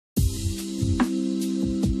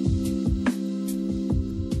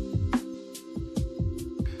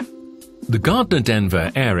The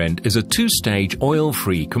Gardner-Denver air end is a two-stage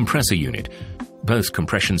oil-free compressor unit. Both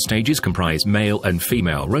compression stages comprise male and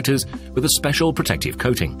female rotors with a special protective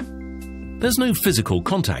coating. There's no physical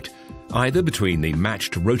contact, either between the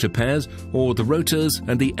matched rotor pairs or the rotors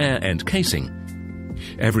and the air end casing.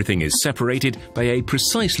 Everything is separated by a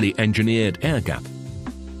precisely engineered air gap.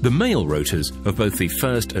 The male rotors of both the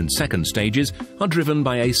first and second stages are driven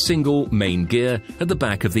by a single main gear at the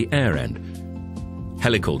back of the air end.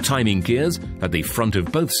 Helical timing gears at the front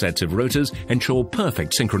of both sets of rotors ensure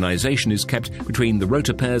perfect synchronization is kept between the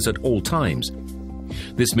rotor pairs at all times.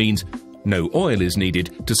 This means no oil is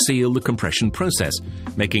needed to seal the compression process,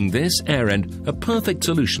 making this air end a perfect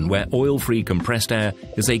solution where oil-free compressed air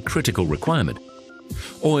is a critical requirement.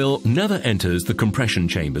 Oil never enters the compression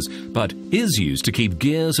chambers, but is used to keep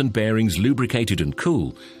gears and bearings lubricated and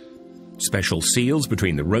cool. Special seals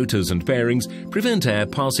between the rotors and bearings prevent air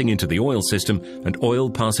passing into the oil system and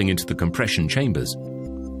oil passing into the compression chambers.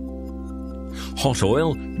 Hot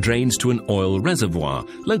oil drains to an oil reservoir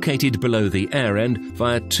located below the air end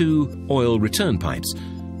via two oil return pipes.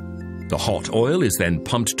 The hot oil is then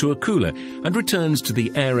pumped to a cooler and returns to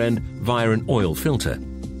the air end via an oil filter.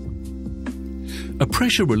 A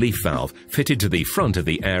pressure relief valve fitted to the front of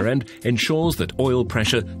the air end ensures that oil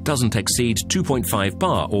pressure doesn't exceed 2.5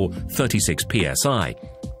 bar or 36 psi.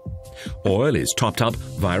 Oil is topped up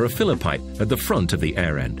via a filler pipe at the front of the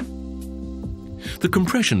air end. The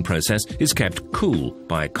compression process is kept cool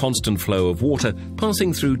by a constant flow of water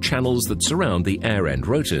passing through channels that surround the air end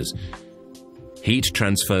rotors. Heat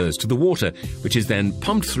transfers to the water, which is then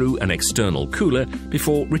pumped through an external cooler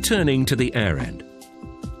before returning to the air end.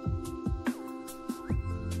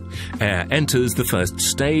 Air enters the first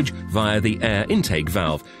stage via the air intake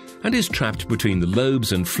valve and is trapped between the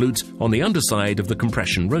lobes and flutes on the underside of the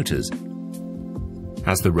compression rotors.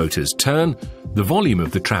 As the rotors turn, the volume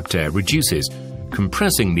of the trapped air reduces,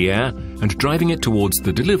 compressing the air and driving it towards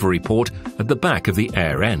the delivery port at the back of the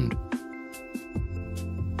air end.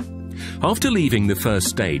 After leaving the first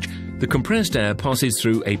stage, the compressed air passes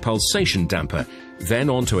through a pulsation damper, then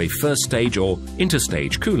onto a first stage or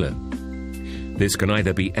interstage cooler. This can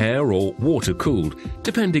either be air or water-cooled,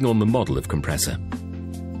 depending on the model of compressor.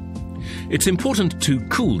 It's important to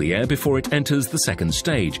cool the air before it enters the second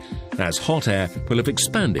stage, as hot air will have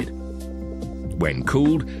expanded. When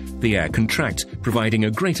cooled, the air contracts, providing a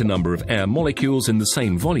greater number of air molecules in the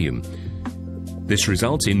same volume. This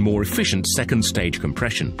results in more efficient second-stage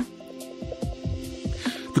compression.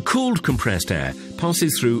 The cooled compressed air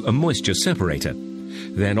passes through a moisture separator,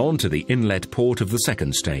 then on to the inlet port of the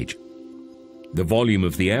second stage. The volume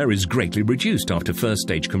of the air is greatly reduced after first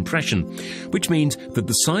stage compression, which means that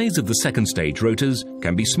the size of the second stage rotors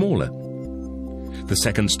can be smaller. The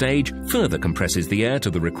second stage further compresses the air to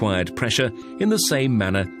the required pressure in the same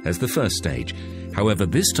manner as the first stage. However,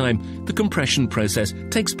 this time the compression process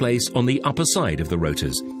takes place on the upper side of the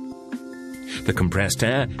rotors. The compressed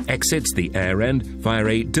air exits the air end via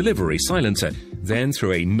a delivery silencer, then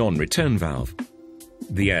through a non-return valve.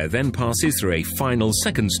 The air then passes through a final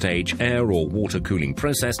second stage air or water cooling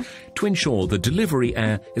process to ensure the delivery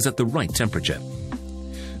air is at the right temperature.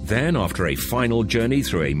 Then, after a final journey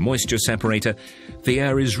through a moisture separator, the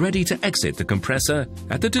air is ready to exit the compressor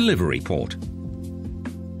at the delivery port.